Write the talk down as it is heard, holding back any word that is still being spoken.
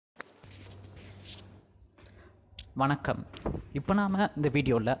வணக்கம். இப்போ நாம் இந்த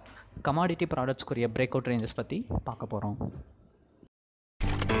வீடியோவில் கமாடிட்டி ப்ராடக்ட்ஸ்க்குரிய பிரேக் அவுட் ரேஞ்சஸ் பற்றி பார்க்க போகிறோம்.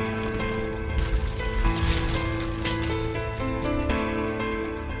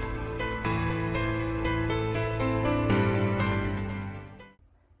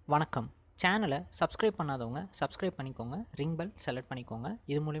 வணக்கம். சேனலை சப்ஸ்கிரைப் பண்ணாதவங்க சப்ஸ்கிரைப் பண்ணிக்கோங்க, ரிங் பெல் செலக்ட் பண்ணிக்கோங்க.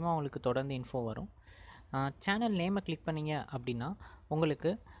 இது மூலிமா உங்களுக்கு தொடர்ந்து இன்ஃபோ வரும். சேனல் நேமை கிளிக் பண்ணிங்க அப்படின்னா உங்களுக்கு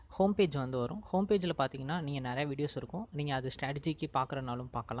ஹோம் பேஜ் வரும். ஹோம் பேஜில் பார்த்தீங்கன்னா நீங்கள் நிறைய வீடியோஸ் இருக்கும். நீங்கள் அது ஸ்ட்ராட்டஜிக்கு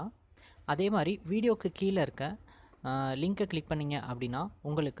பார்க்குறனாலும் பார்க்கலாம். அதே மாதிரி வீடியோக்கு கீழே இருக்க லிங்க்கை கிளிக் பண்ணிங்க அப்படின்னா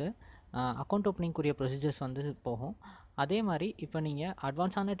உங்களுக்கு அக்கௌண்ட் ஓப்பனிங்குரிய ப்ரொசீஜர்ஸ் போகும். அதே மாதிரி இப்போ நீங்கள்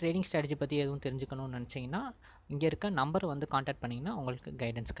அட்வான்ஸான ட்ரேடிங் ஸ்ட்ராட்டஜி பற்றி எதுவும் தெரிஞ்சுக்கணும்னு நினச்சிங்கன்னா இங்கே இருக்க நம்பர் காண்டாக்ட் பண்ணிங்கன்னா உங்களுக்கு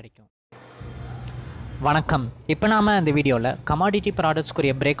கைடன்ஸ் கிடைக்கும். வணக்கம். இப்போ நாம் இந்த வீடியோவில் கமாடிட்டி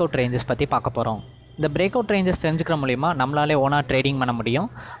ப்ராடக்ட்ஸ்க்குரிய பிரேக் அவுட் ரேஞ்சஸ் பற்றி பார்க்க போகிறோம். இந்த பிரேக் அவுட் ரேஞ்சஸ் தெரிஞ்சுக்கிற மூலிமா நம்மளாலே ஓனாக ட்ரேடிங் பண்ண முடியும்.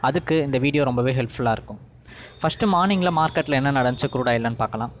 அதுக்கு இந்த வீடியோ ரொம்பவே ஹெல்ப்ஃபுல்லாக இருக்கும். ஃபஸ்ட்டு மார்னிங்கில் மார்க்கெட்டில் என்ன நடந்துச்சு க்ரூடாயில்னு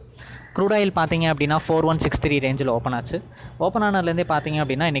பார்க்கலாம். க்ரூடாயில் பார்த்தீங்க அப்படின்னா 4163 ரேஞ்சில் ஓப்பன் ஆச்சு. ஓப்பன் ஆனதுலேருந்தே பார்த்தீங்க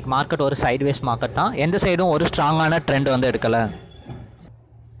அப்படின்னா இன்றைக்கி மார்க்கெட் ஒரு சைட்வேஸ் மார்க்கெட் தான். எந்த சைடும் ஒரு ஸ்ட்ராங்கான ட்ரெண்ட் எடுக்கலை.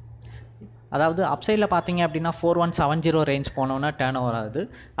 அதாவது அப் சைடில் பார்த்தீங்க அப்படின்னா 4170 ரேஞ்ச் போனோன்னா டேர்ன் ஓவர் ஆகுது.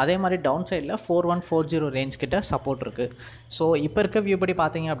 அதே மாதிரி டவுன் சைடில் 4140 ரேஞ்ச் கிட்ட சப்போர்ட் இருக்குது. ஸோ இப்போ இருக்க வியூ படி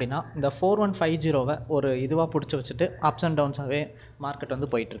பார்த்தீங்க அப்படின்னா இந்த 4150 ஒரு இதுவாக பிடிச்சி வச்சுட்டு அப்ஸ் அண்ட் டவுன்ஸாகவே மார்க்கெட்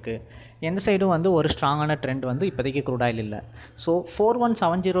போயிட்டுருக்கு. எந்த சைடும் ஒரு ஸ்ட்ராங்கான ட்ரெண்ட் இப்போதைக்கு க்ரூடாயில் இல்லை. ஸோ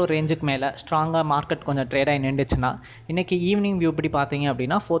 4170 ரேஞ்சுக்கு மேலே ஸ்ட்ராங்காக மார்க்கெட் கொஞ்சம் ட்ரேடாகி நின்றுச்சுன்னா இன்றைக்கி ஈவினிங் வியூ படி பார்த்தீங்க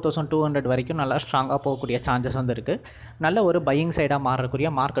அப்படின்னா 4200 வரைக்கும் நல்லா ஸ்ட்ராங்காக போகக்கூடிய சான்சஸ் இருக்குது. நல்ல ஒரு பையிங் சைடாக மாறக்கூடிய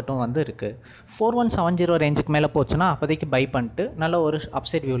மார்க்கெட்டும் இருக்குது. 4170 ரேஞ்சுக்கு மேலே போச்சுன்னா அப்போதைக்கு பை பண்ணிட்டு நல்ல ஒரு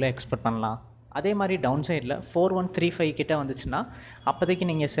அப்சைட் வியூவில் எக்ஸ்பெக்ட் பண்ணலாம். அதே மாதிரி டவுன் சைடில் 4135 கிட்டே வந்துச்சுன்னா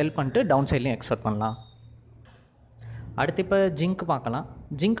அப்போதைக்கு நீங்கள் செல் பண்ணிட்டு டவுன் சைட்லையும் எக்ஸ்பெக்ட் பண்ணலாம். அடுத்து இப்போ ஜிங்க் பார்க்கலாம்.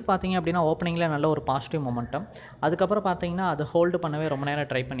 ஜிங்க் பார்த்தீங்க அப்படின்னா ஓப்பனிங்கில் நல்ல ஒரு பாசிட்டிவ் மொமெண்டம். அதுக்கப்புறம் பார்த்தீங்கன்னா அது ஹோல்டு பண்ணவே ரொம்ப நேரம்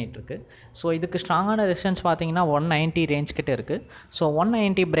ட்ரை பண்ணிகிட்ருக்கு. ஸோ இதுக்கு ஸ்ட்ராங்கான ரெசிஸ்டன்ஸ் பார்த்தீங்கன்னா 190 ரேஞ்ச் கிட்டே இருக்குது. ஸோ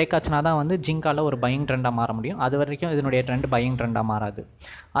 190 பிரேக் ஆச்சுனா தான் ஜிங்கால் ஒரு பையிங் ட்ரெண்டாக மாற முடியும். அது வரைக்கும் இதனுடைய ட்ரெண்ட் பையிங் ட்ரெண்டாக மாறாது.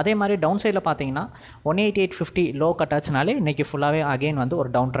 அதே மாதிரி டவுன் சைடில் பார்த்தீங்கன்னா 18850 லோ கட் ஆச்சுனாலே இன்றைக்கி ஃபுல்லாகவே அகெயின்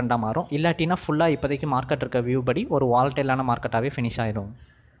ஒரு டவுன் ட்ரெண்டாக மாறும். இல்லாட்டினா ஃபுல்லாக இப்போதைக்கு மார்க்கெட் இருக்க வியூ படி ஒரு வால்டைலான மார்க்கெட்டாகவே ஃபினிஷ் ஆகிடும்.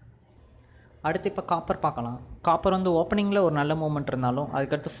 அடுத்து இப்போ காப்பர் பார்க்கலாம். காப்பர் ஓப்பனிங்கில் ஒரு நல்ல மூமெண்ட் இருந்தாலும்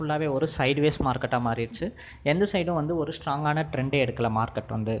அதுக்கடுத்து ஃபுல்லாகவே ஒரு சைட்வேஸ் மார்க்கெட்டாக மாறிடுச்சு. எந்த சைடும் ஒரு ஸ்ட்ராங்கான ட்ரெண்டே எடுக்கலை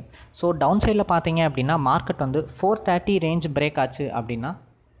மார்க்கெட் ஸோ டவுன் சைடில் பார்த்தீங்க அப்படின்னா மார்க்கெட் 430 ரேஞ்ச் பிரேக் ஆச்சு அப்படின்னா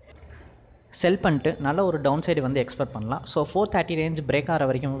செல் பண்ணிட்டு நல்ல ஒரு டவுன் சைடு எக்ஸ்பெக்ட் பண்ணலாம். ஸோ 430 ரேஞ்ச் பிரேக் ஆகிற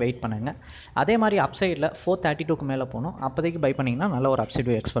வரைக்கும் வெயிட் பண்ணுங்கள். அதே மாதிரி அப் சைடில் 432க்கு மேலே போகணும். அப்போதைக்கு பை பண்ணிங்கன்னா நல்ல ஒரு அப்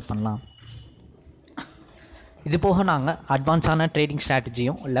சைடு எக்ஸ்பெக்ட் பண்ணலாம். இது போக நாங்கள் அட்வான்ஸான ட்ரேடிங்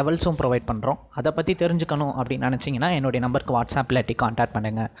ஸ்ட்ராட்டஜியும் லெவல்ஸும் ப்ரொவைட் பண்ணுறோம். அதை பற்றி தெரிஞ்சுக்கணும் அப்படின்னு நினச்சிங்கன்னா என்னுடைய நம்பருக்கு வாட்ஸ்அப்பில் காண்டாக்ட்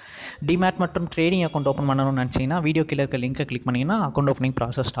பண்ணுங்கள். டிமேட் மற்றும் ட்ரேடிங் அக்கௌண்ட் ஓப்பன் பண்ணணும்னு நினச்சிங்கன்னா வீடியோ கீழே இருக்க லிங்கை கிளிக் பண்ணிங்கன்னா அக்கௌண்ட் ஓப்பனிங்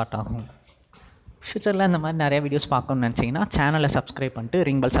ப்ராசஸ் ஸ்டார்ட் ஆகும். ஃப்யூச்சரில் இந்த மாதிரி நிறைய வீடியோஸ் பார்க்கணும்னு நினச்சிங்கன்னா சேனலை சப்ஸ்கிரைப் பண்ணிட்டு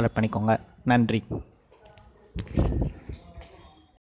ரிங் பெல் செலக்ட் பண்ணிக்கோங்க. நன்றி.